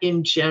threat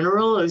in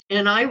general.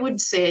 And I would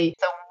say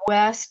the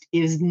West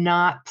is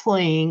not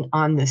playing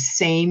on the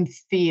same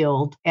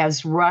field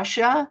as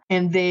Russia,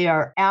 and they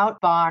are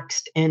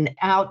outboxed and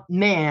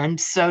outmanned,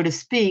 so to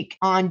speak,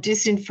 on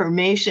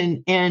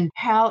disinformation and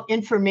how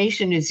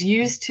information is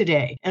used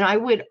today. And I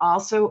would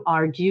also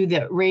argue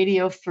that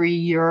Radio Free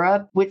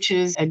Europe, which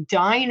is a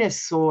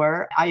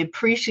dinosaur, I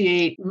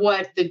appreciate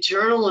what the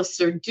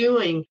journalists are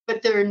doing,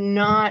 but they're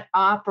not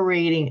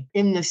operating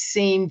in the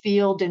same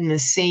field, in the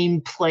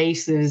same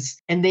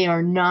places, and they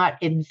are not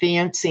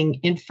advancing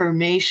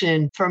information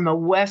from a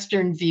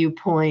Western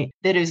viewpoint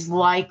that is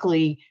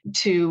likely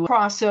to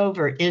cross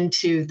over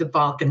into the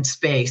Balkan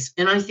space.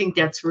 And I think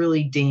that's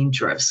really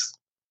dangerous.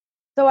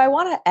 So I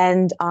want to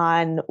end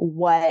on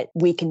what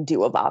we can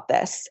do about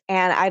this.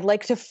 And I'd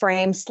like to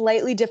frame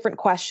slightly different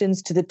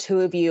questions to the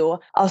two of you.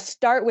 I'll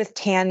start with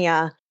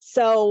Tanya.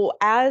 So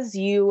as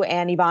you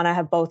and Ivana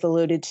have both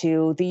alluded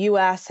to, the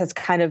U.S. has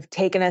kind of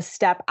taken a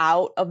step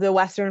out of the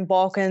Western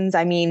Balkans.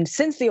 I mean,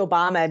 since the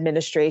Obama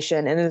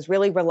administration, and has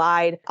really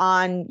relied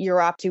on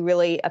Europe to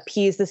really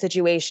appease the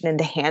situation and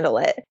to handle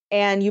it.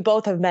 And you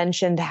both have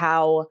mentioned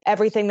how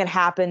everything that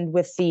happened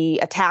with the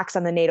attacks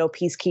on the NATO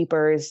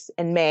peacekeepers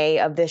in May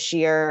of this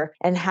year,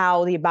 and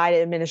how the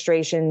Biden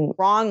administration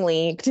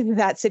wrongly did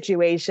that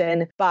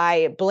situation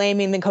by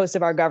blaming the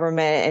Kosovar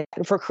government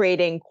for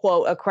creating,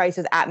 quote, a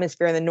crisis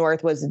atmosphere in the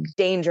North was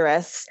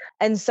dangerous.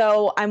 And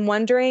so I'm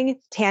wondering,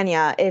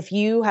 Tanya, if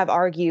you have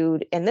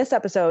argued in this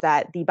episode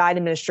that the Biden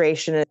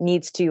administration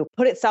needs to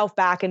put itself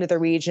back into the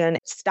region,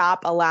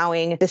 stop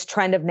allowing this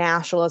trend of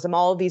nationalism,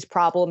 all of these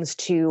problems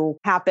to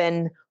happen.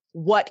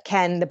 What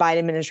can the Biden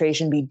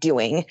administration be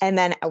doing? And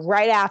then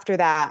right after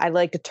that, I'd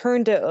like to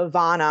turn to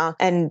Ivana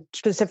and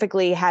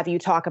specifically have you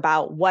talk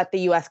about what the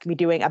U.S. can be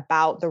doing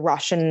about the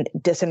Russian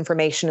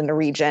disinformation in the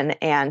region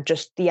and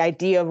just the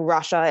idea of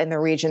Russia in the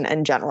region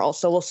in general.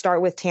 So we'll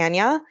start with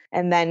Tanya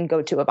and then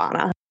go to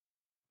Ivana.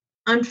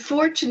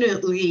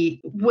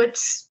 Unfortunately,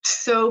 what's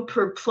so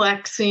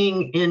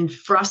perplexing and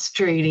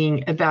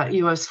frustrating about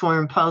U.S.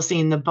 foreign policy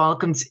in the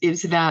Balkans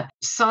is that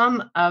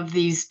some of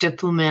these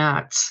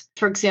diplomats,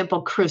 for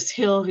example, Chris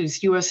Hill,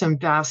 who's U.S.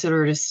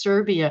 ambassador to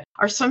Serbia,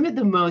 are some of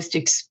the most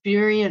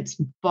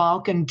experienced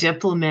Balkan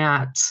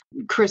diplomats.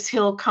 Chris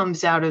Hill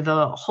comes out of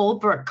the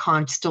Holbrooke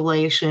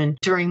constellation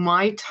during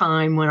my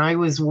time when I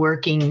was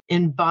working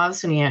in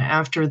Bosnia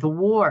after the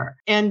war.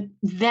 And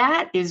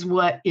that is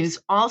what is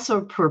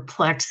also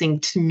perplexing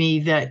to me,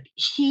 that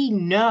he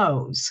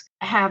knows,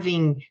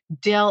 having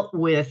dealt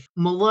with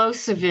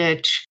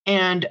Milosevic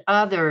and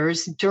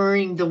others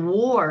during the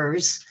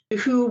wars,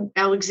 who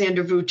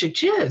Alexander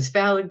Vučić is.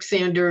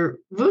 Alexander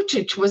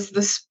Vučić was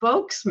the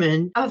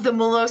spokesman of the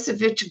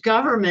Milosevic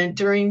government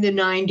during the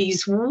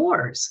 90s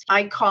wars.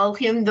 I call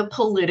him the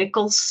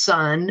political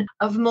son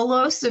of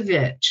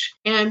Milosevic.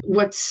 And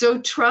what's so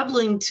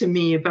troubling to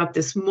me about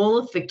this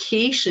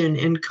mollification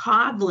and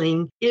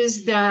coddling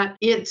is that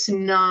it's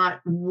not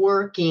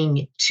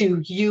working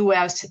to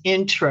U.S.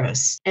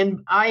 interests.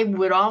 And I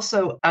would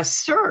also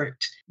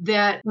assert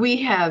that we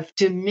have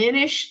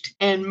diminished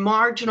and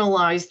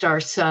marginalized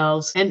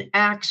ourselves and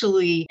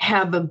actually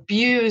have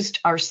abused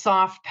our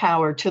soft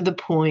power to the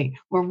point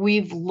where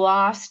we've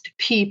lost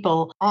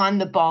people on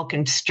the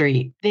Balkan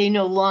street. They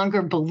no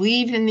longer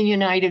believe in the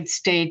United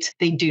States.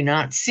 They do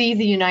not see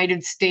the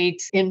United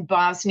States in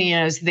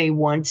Bosnia as they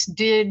once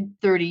did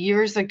 30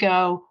 years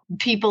ago.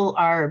 People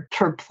are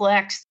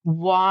perplexed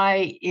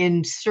why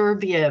in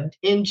Serbia,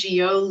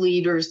 NGO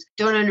leaders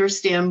don't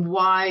understand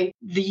why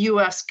the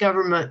U.S.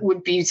 government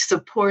would be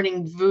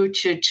supporting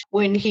Vučić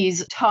when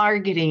he's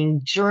targeting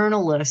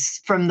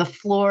journalists from the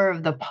floor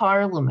of the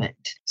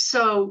parliament.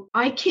 So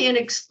I can't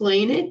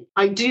explain it.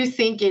 I do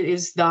think it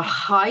is the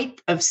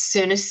height of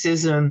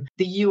cynicism,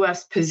 the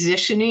U.S.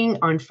 positioning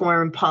on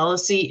foreign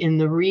policy in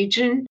the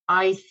region.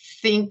 I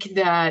think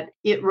that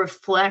it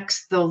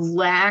reflects the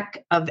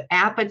lack of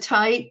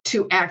appetite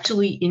to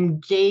actually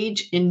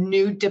engage in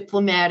new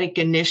diplomatic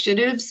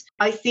initiatives.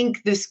 I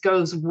think this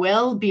goes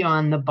well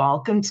beyond the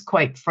Balkans,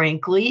 quite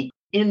frankly.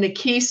 In the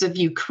case of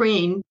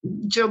Ukraine,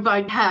 Joe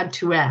Biden had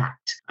to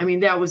act. I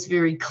mean, that was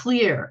very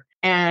clear.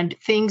 And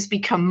things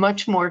become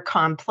much more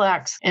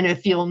complex. And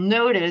if you'll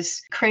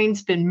notice,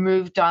 Ukraine's been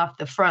moved off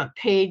the front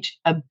page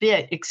a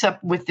bit,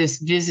 except with this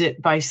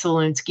visit by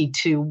Zelensky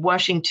to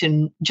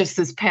Washington just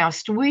this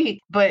past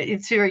week. But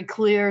it's very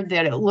clear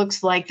that it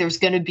looks like there's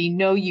going to be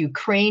no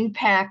Ukraine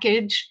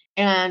package.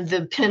 and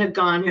the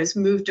Pentagon has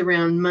moved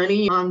around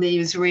money on the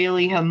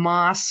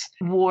Israeli-Hamas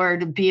war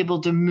to be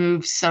able to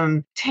move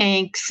some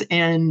tanks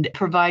and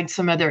provide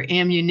some other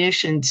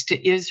ammunitions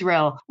to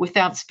Israel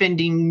without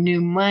spending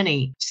new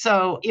money.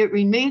 So it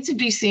remains to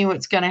be seen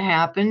what's going to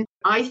happen.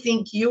 I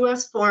think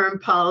U.S. foreign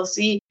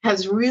policy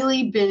has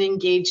really been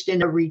engaged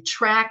in a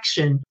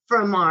retraction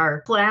from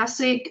our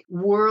classic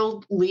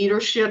world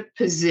leadership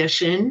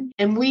position,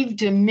 and we've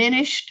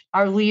diminished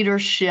our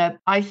leadership,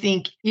 I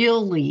think,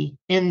 illy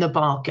in the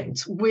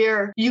Balkans,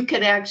 where you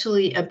could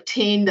actually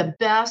obtain the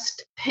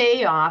best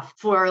payoff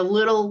for a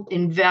little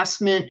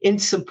investment in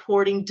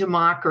supporting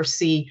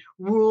democracy,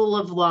 rule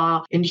of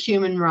law, and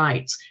human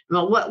rights.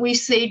 Well, what we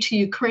say to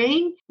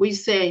Ukraine, we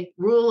say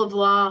rule of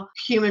law,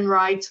 human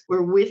rights,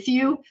 we're with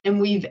you,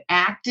 and we've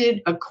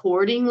acted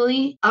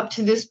accordingly up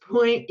to this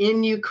point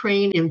in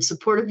Ukraine, in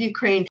support of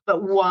Ukraine.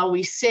 But while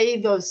we say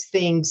those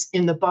things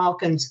in the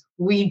Balkans,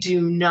 we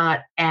do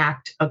not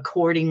act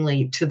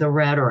accordingly to the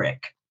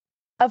rhetoric.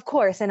 Of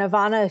course. And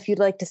Ivana, if you'd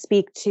like to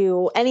speak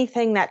to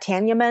anything that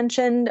Tanya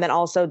mentioned, and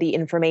also the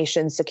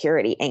information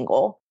security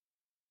angle.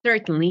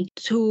 Certainly.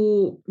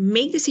 To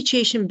make the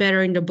situation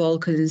better in the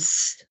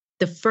Balkans,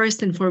 the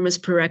first and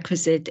foremost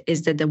prerequisite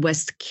is that the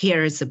West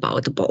cares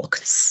about the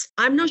Balkans.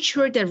 I'm not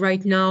sure that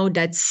right now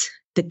that's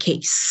the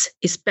case,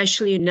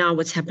 especially now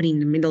what's happening in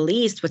the Middle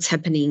East, what's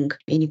happening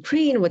in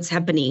Ukraine, what's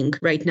happening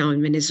right now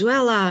in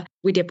Venezuela,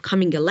 with the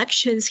upcoming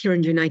elections here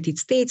in the United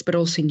States, but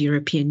also in the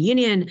European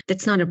Union.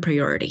 That's not a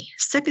priority.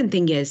 Second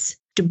thing is,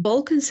 the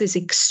Balkans is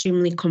an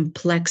extremely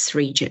complex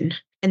region.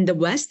 And the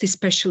West,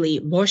 especially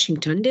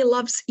Washington, they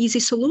love easy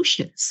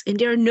solutions. And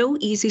there are no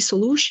easy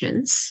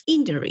solutions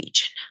in the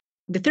region.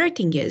 The third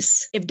thing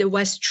is, if the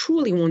West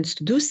truly wants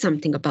to do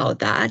something about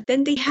that,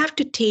 then they have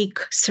to take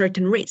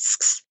certain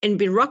risks. And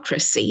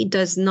bureaucracy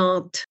does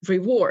not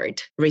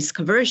reward risk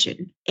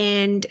aversion.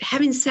 And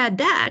having said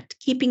that,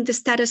 keeping the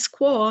status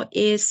quo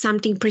is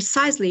something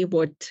precisely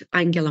what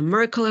Angela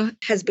Merkel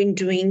has been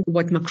doing,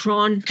 what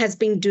Macron has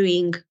been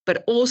doing,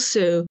 but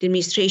also the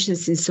administration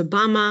since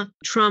Obama,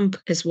 Trump,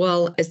 as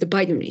well as the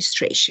Biden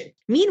administration.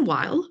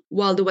 Meanwhile,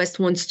 while the West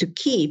wants to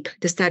keep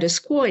the status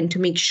quo and to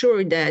make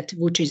sure that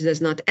Vučić does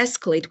not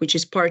escalate, which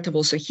is part of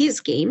also his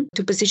game,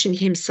 to position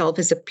himself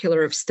as a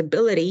pillar of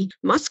stability,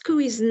 Moscow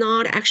is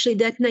not actually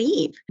that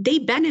naive. They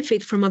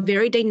benefit from a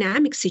very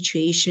dynamic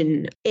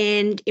situation,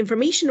 and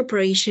information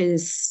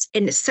operations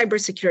and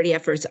cybersecurity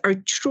efforts are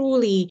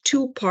truly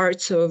two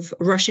parts of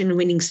Russian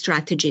winning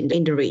strategy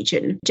in the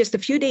region. Just a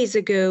few days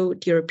ago,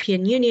 the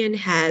European Union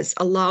has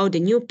allowed a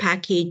new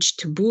package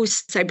to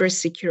boost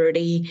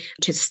cybersecurity,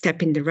 which is a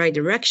step in the right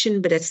direction,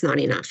 but that's not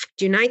enough.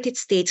 The United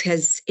States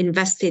has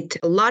invested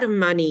a lot of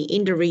money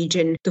in the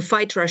region to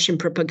fight Russian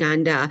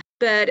propaganda.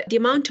 But the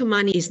amount of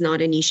money is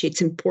not an issue.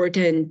 It's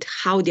important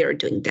how they're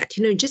doing that.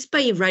 Just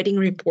by writing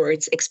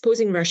reports,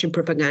 exposing Russian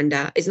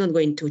propaganda is not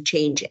going to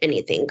change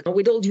anything.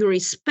 With all due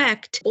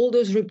respect, all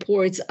those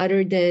reports,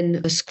 other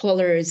than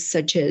scholars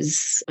such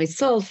as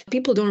myself,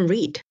 people don't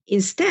read.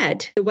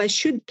 Instead, the West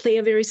should play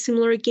a very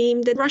similar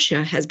game that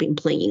Russia has been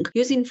playing,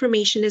 use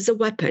information as a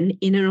weapon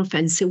in an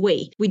offensive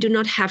way. We do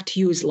not have to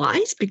use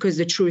lies because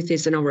the truth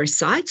is on our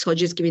side. So I'll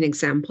just give you an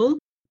example.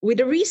 With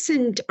the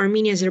recent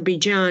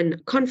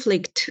Armenia-Azerbaijan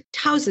conflict,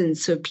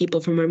 thousands of people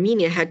from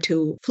Armenia had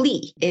to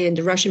flee, and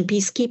the Russian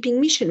peacekeeping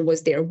mission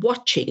was there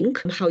watching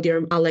how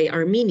their ally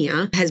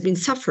Armenia has been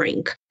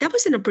suffering. That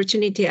was an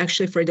opportunity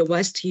actually for the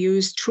West to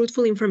use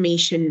truthful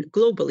information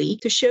globally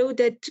to show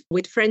that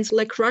with friends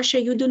like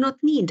Russia, you do not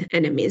need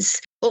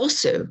enemies.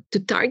 Also, to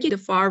target the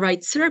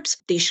far-right Serbs,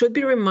 they should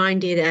be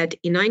reminded that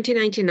in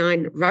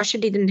 1999, Russia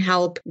didn't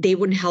help. They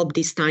wouldn't help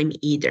this time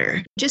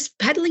either. Just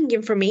peddling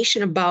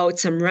information about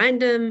some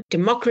random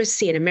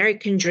democracy and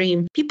American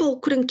dream, people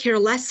couldn't care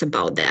less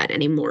about that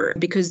anymore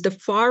because the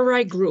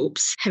far-right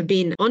groups have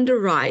been on the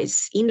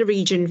rise in the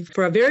region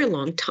for a very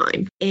long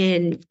time,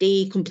 and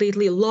they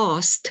completely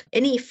lost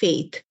any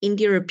faith in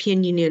the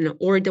European Union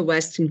or the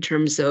West in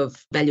terms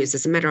of values.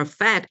 As a matter of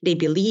fact, they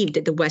believe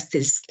that the West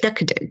is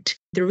decadent.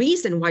 The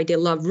reason why they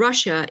love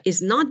Russia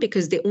is not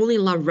because they only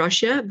love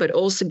Russia, but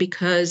also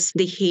because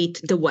they hate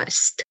the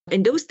West.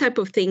 And those type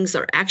of things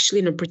are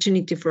actually an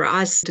opportunity for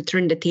us to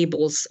turn the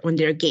tables on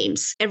their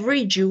games.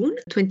 Every June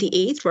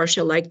 28th,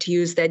 Russia liked to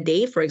use that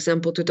day, for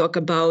example, to talk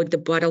about the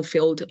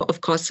battlefield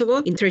of Kosovo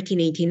in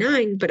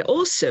 1389. But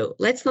also,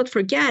 let's not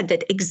forget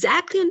that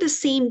exactly on the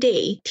same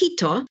day,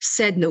 Tito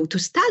said no to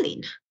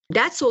Stalin.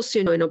 That's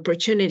also an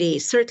opportunity,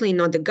 certainly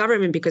not the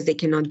government because they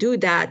cannot do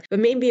that, but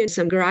maybe in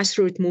some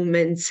grassroots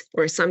movements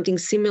or something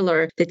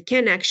similar that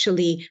can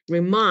actually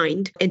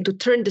remind and to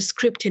turn the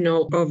script,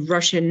 of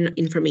Russian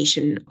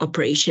information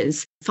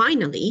operations.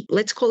 Finally,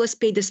 let's call a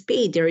spade a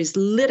spade. There is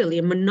literally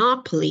a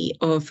monopoly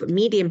of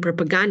media and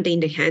propaganda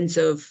in the hands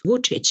of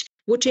Vučić.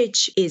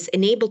 Vučić is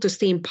enabled to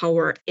stay in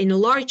power in a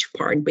large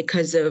part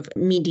because of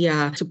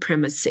media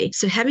supremacy.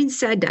 So having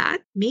said that,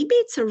 maybe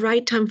it's the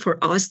right time for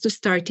us to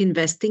start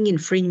investing in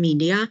free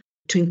media,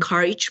 to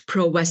encourage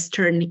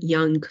pro-Western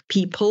young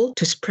people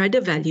to spread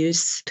the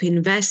values, to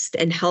invest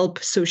and help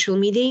social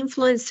media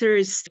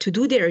influencers to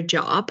do their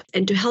job,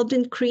 and to help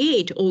them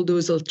create all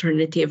those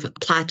alternative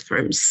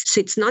platforms.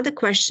 So it's not a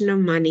question of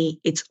money,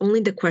 it's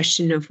only the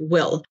question of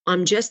will.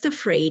 I'm just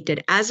afraid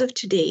that as of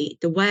today,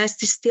 the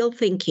West is still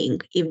thinking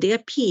if they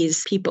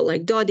appease people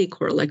like Dodik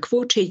or like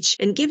Vučić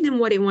and give them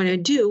what they want to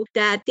do,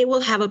 that they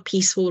will have a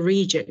peaceful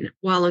region.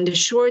 While on the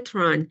short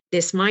run,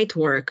 this might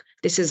work.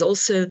 This is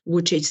also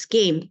Vučić's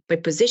game by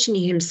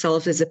positioning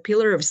himself as a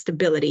pillar of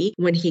stability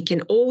when he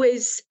can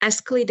always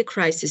escalate the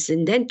crisis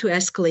and then to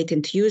escalate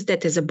and to use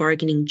that as a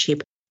bargaining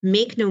chip.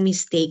 Make no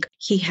mistake,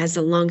 he has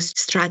a long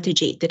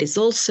strategy that is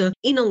also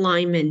in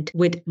alignment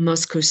with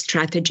Moscow's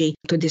strategy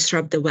to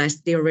disrupt the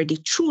West. They already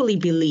truly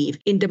believe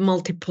in the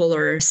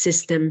multipolar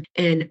system,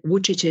 and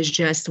Vučić is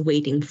just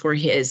waiting for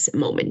his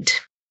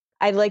moment.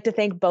 I'd like to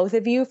thank both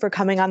of you for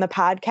coming on the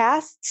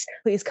podcasts.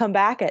 Please come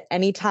back at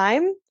any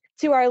time.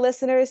 To our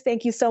listeners,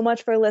 thank you so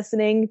much for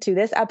listening to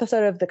this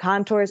episode of the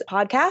Contours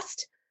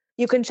podcast.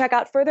 You can check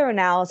out further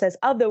analysis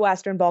of the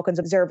Western Balkans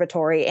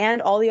Observatory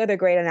and all the other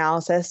great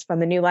analysis from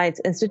the New Lines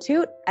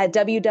Institute at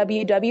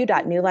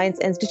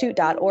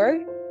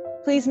www.newlinesinstitute.org.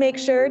 Please make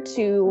sure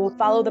to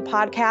follow the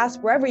podcast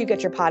wherever you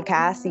get your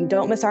podcasts so you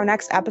don't miss our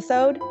next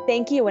episode.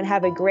 Thank you and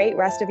have a great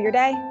rest of your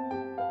day.